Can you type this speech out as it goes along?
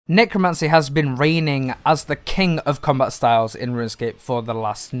Necromancy has been reigning as the king of combat styles in RuneScape for the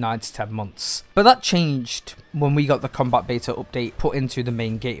last 9 to 10 months. But that changed when we got the combat beta update put into the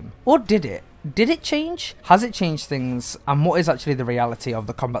main game. Or did it? Did it change? Has it changed things? And what is actually the reality of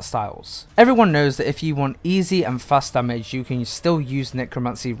the combat styles? Everyone knows that if you want easy and fast damage, you can still use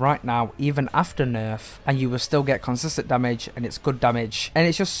Necromancy right now, even after nerf, and you will still get consistent damage, and it's good damage. And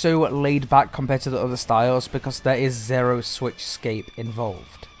it's just so laid back compared to the other styles because there is zero switch-scape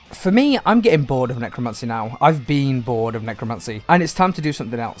involved. For me, I'm getting bored of Necromancy now. I've been bored of Necromancy, and it's time to do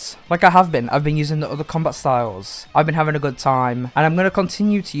something else. Like I have been. I've been using the other combat styles. I've been having a good time, and I'm going to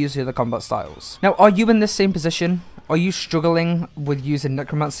continue to use the other combat styles. Now, are you in this same position? Are you struggling with using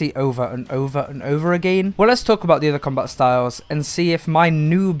Necromancy over and over and over again? Well, let's talk about the other combat styles and see if my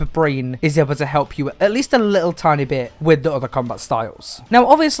noob brain is able to help you at least a little tiny bit with the other combat styles. Now,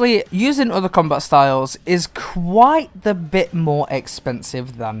 obviously, using other combat styles is quite the bit more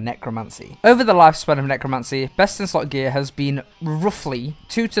expensive than Necromancy. Over the lifespan of Necromancy, best in slot gear has been roughly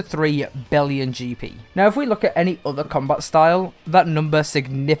 2 to 3 billion GP. Now, if we look at any other combat style, that number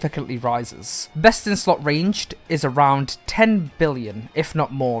significantly rises. Best in slot ranged is around 10 billion, if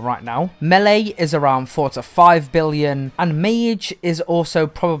not more right now. Melee is around 4 to 5 billion, and Mage is also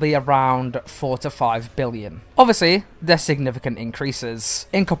probably around 4 to 5 billion. Obviously, they're significant increases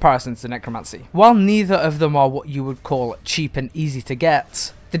in comparison to Necromancy. While neither of them are what you would call cheap and easy to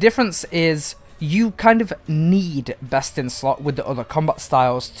get, the difference is you kind of need best in slot with the other combat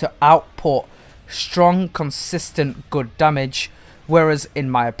styles to output strong, consistent, good damage, whereas in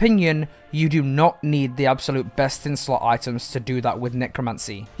my opinion, you do not need the absolute best in slot items to do that with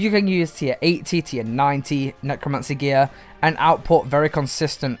Necromancy. You can use tier 80, tier 90 Necromancy gear and output very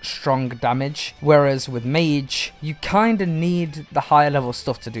consistent, strong damage, whereas with Mage, you kind of need the higher level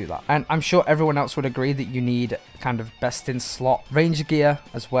stuff to do that. And I'm sure everyone else would agree that you need kind of best in slot range gear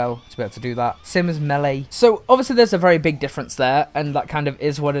as well to be able to do that. Same as Melee. So obviously there's a very big difference there, and that kind of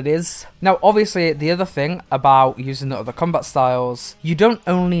is what it is. Now obviously the other thing about using the other combat styles, you don't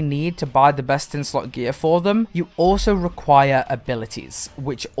only need to buy the best in slot gear for them, you also require abilities,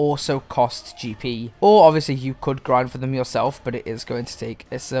 which also cost GP. Or obviously you could grind for them yourself, but it is going to take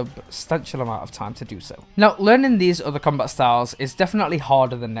a substantial amount of time to do so. Now, learning these other combat styles is definitely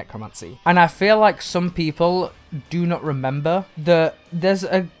harder than Necromancy, and I feel like some people do not remember that there's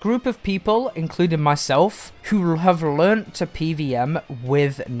a group of people, including myself, who have learnt to PVM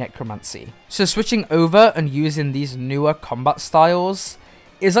with Necromancy. So switching over and using these newer combat styles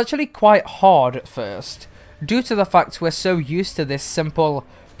is actually quite hard at first, due to the fact we're so used to this simple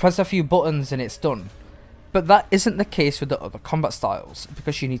press a few buttons and it's done. But that isn't the case with the other combat styles,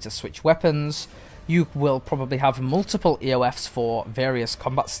 because you need to switch weapons, you will probably have multiple EOFs for various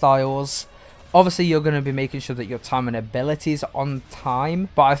combat styles. Obviously, you're going to be making sure that your time and abilities are on time,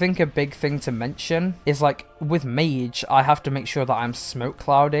 but I think a big thing to mention is, like, with Mage, I have to make sure that I'm smoke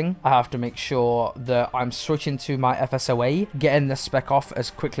clouding. I have to make sure that I'm switching to my FSOA, getting the spec off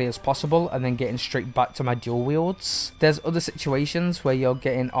as quickly as possible, and then getting straight back to my dual wields. There's other situations where you're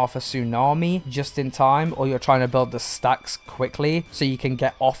getting off a Tsunami just in time, or you're trying to build the stacks quickly so you can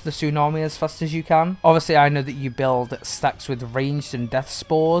get off the Tsunami as fast as you can. Obviously, I know that you build stacks with ranged and death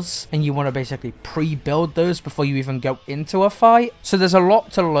spores, and you want to basically pre-build those before you even go into a fight. So there's a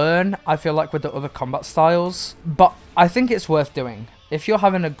lot to learn, I feel like, with the other combat styles, but I think it's worth doing. If you're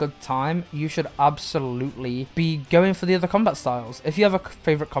having a good time, you should absolutely be going for the other combat styles. If you have a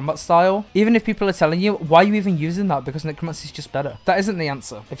favorite combat style, even if people are telling you, why are you even using that? Because Necromancy is just better. That isn't the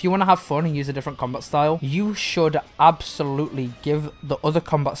answer. If you want to have fun and use a different combat style, you should absolutely give the other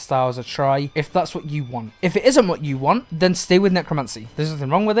combat styles a try if that's what you want. If it isn't what you want, then stay with Necromancy. There's nothing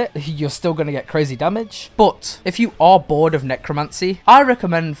wrong with it. You're still going to get crazy damage. But if you are bored of Necromancy, I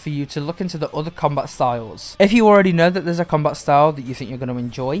recommend for you to look into the other combat styles. If you already know that there's a combat style that you think you're going to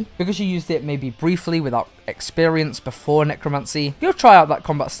enjoy because you used it maybe briefly without experience before Necromancy, you'll try out that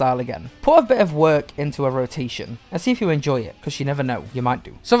combat style again. Put a bit of work into a rotation and see if you enjoy it, because you never know, you might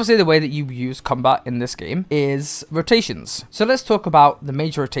do. So obviously the way that you use combat in this game is rotations. So let's talk about the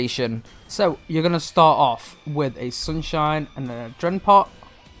major rotation. So you're going to start off with a Sunshine and a Adren pot.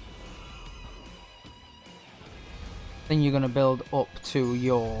 Then you're going to build up to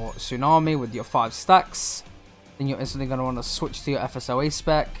your Tsunami with your 5 stacks. Then you're instantly going to want to switch to your FSOA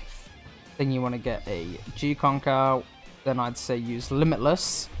spec. Then you want to get a G-Conk out. Then I'd say use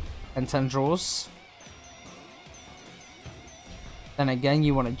Limitless and 10 draws. Then again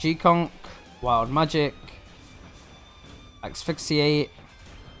you want a G-Conk, Wild Magic, Asphyxiate,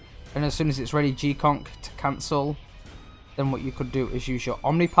 and as soon as it's ready, G-Conk to cancel. Then what you could do is use your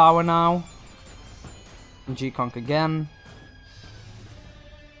Omni Power now, and G-Conk again.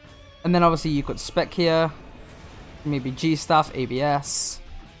 And then obviously you could spec here, maybe G-Staff, ABS,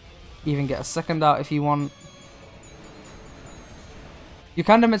 even get a second out if you want. You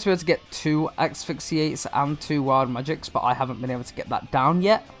kind of meant to be able to get 2 asphyxiates and 2 wild magics, but I haven't been able to get that down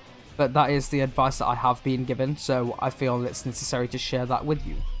yet. But that is the advice that I have been given, so I feel it's necessary to share that with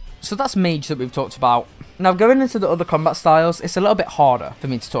you. So that's mage that we've talked about. Now going into the other combat styles, it's a little bit harder for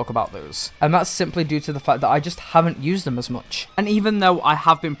me to talk about those. And that's simply due to the fact that I just haven't used them as much. And even though I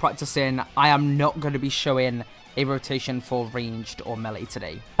have been practicing, I am not going to be showing a rotation for ranged or melee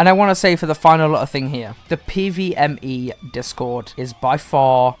today. And I want to say for the final little thing here, the PvME Discord is by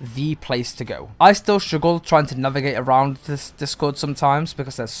far the place to go. I still struggle trying to navigate around this Discord sometimes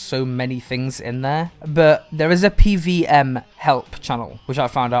because there's so many things in there. But there is a PvM help channel, which I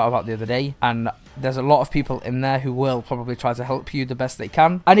found out about the other day, and there's a lot of people in there who will probably try to help you the best they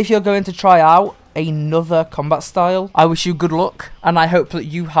can. And if you're going to try out another combat style, I wish you good luck, and I hope that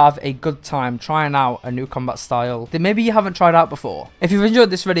you have a good time trying out a new combat style that maybe you haven't tried out before. If you've enjoyed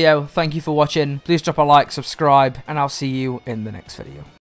this video, thank you for watching. Please drop a like, subscribe, and I'll see you in the next video.